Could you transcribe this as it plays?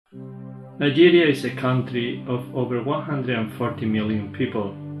Nigeria is a country of over 140 million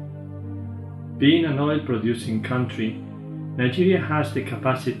people. Being an oil-producing country, Nigeria has the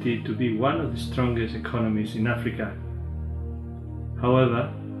capacity to be one of the strongest economies in Africa.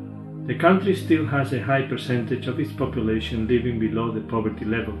 However, the country still has a high percentage of its population living below the poverty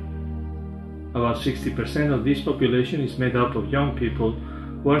level. About 60% of this population is made up of young people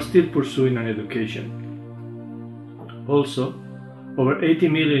who are still pursuing an education. Also, over 80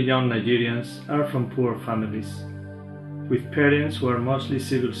 million young Nigerians are from poor families, with parents who are mostly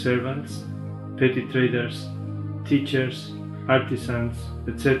civil servants, petty traders, teachers, artisans,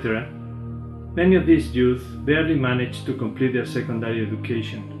 etc. Many of these youth barely manage to complete their secondary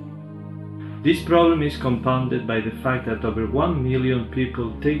education. This problem is compounded by the fact that over 1 million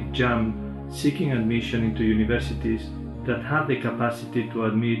people take JAMB seeking admission into universities that have the capacity to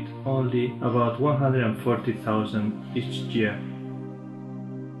admit only about 140,000 each year.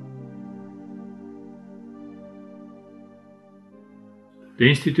 The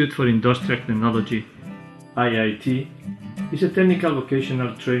Institute for Industrial Technology, IIT, is a technical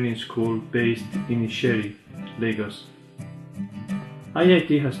vocational training school based in Ìṣẹ̀rí, Lagos.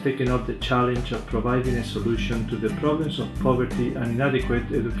 IIT has taken up the challenge of providing a solution to the problems of poverty and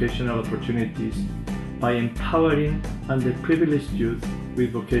inadequate educational opportunities by empowering underprivileged youth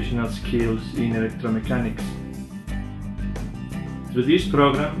with vocational skills in electromechanics. Through this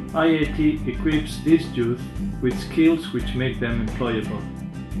program, IIT equips these youth with skills which make them employable.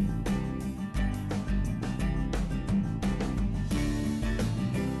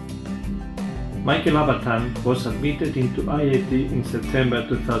 Michael Abatan was admitted into IIT in September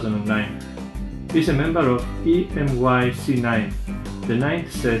 2009. He is a member of EMYC9, the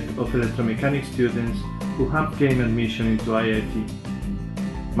ninth set of electromechanics students who have gained admission into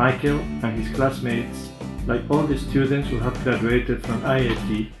IIT. Michael and his classmates, like all the students who have graduated from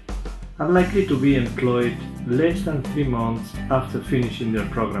IIT, are likely to be employed less than 3 months after finishing their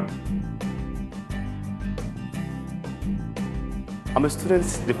program. I'm a student,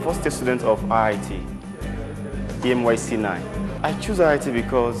 the first year student of IIT, EMYC9. I choose IIT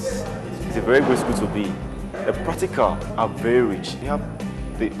because it's a very good school to be. The practical are very rich. You have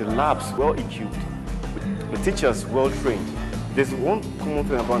the labs well equipped, the teachers well trained. There's one common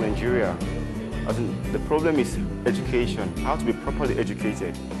thing about Nigeria. The problem is education, how to be properly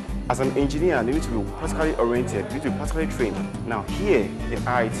educated. As an engineer, you need to be practically oriented, you need to be practically trained. Now here in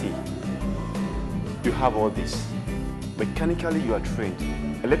IIT, you have all this. Mechanically, you are trained.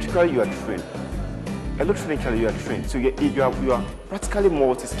 Electrically, you are trained. Electronically, you are trained. So you are practically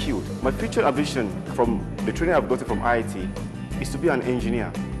multi-skilled. My future ambition from the training I've gotten from IIT is to be an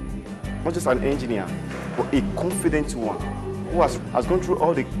engineer. Not just an engineer, but a confident one who has gone through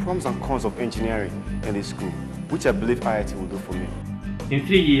all the pros and cons of engineering in this school, which I believe IIT will do for me. In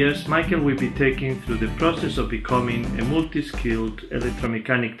 3 years, Michael will be taken through the process of becoming a multi-skilled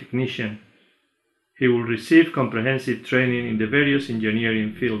electromechanic technician. He will receive comprehensive training in the various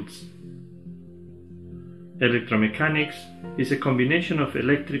engineering fields. Electromechanics is a combination of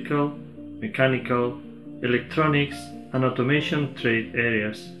electrical, mechanical, electronics, and automation trade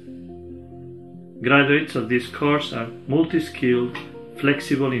areas. Graduates of this course are multi-skilled,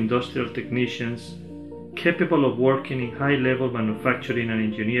 flexible industrial technicians capable of working in high-level manufacturing and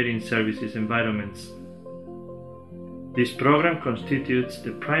engineering services environments. This program constitutes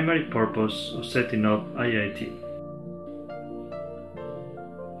the primary purpose of setting up IIT.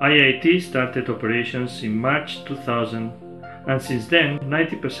 IIT started operations in March 2000, and since then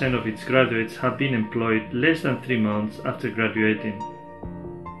 90% of its graduates have been employed less than 3 months after graduating.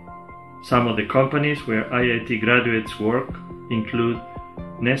 Some of the companies where IIT graduates work include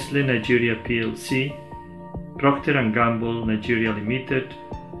Nestle Nigeria plc, Procter & Gamble Nigeria Limited,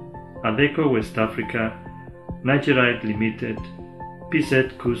 Adecco West Africa, Nigerite Limited,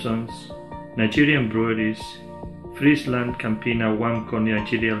 PZ Cuisines, Nigerian Breweries, Friesland Campina Wamco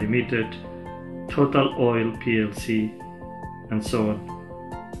Nigeria Limited, Total Oil plc, and so on.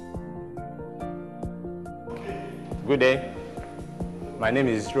 Good day. My name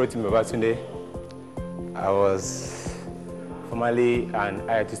is Rotimi Babatunde. I was formerly an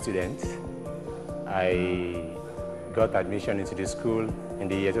IIT student. I got admission into the school in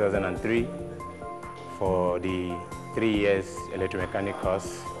the year 2003 for the 3 years electromechanic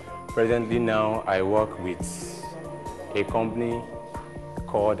course. Presently now I work with a company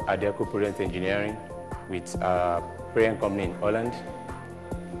called Adecco Project Engineering with a parent company in Holland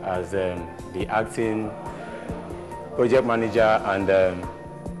as the acting project manager and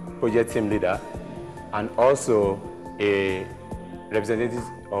project team leader, and also a representative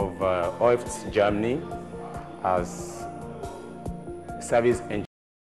of OIFT Germany as service engineer.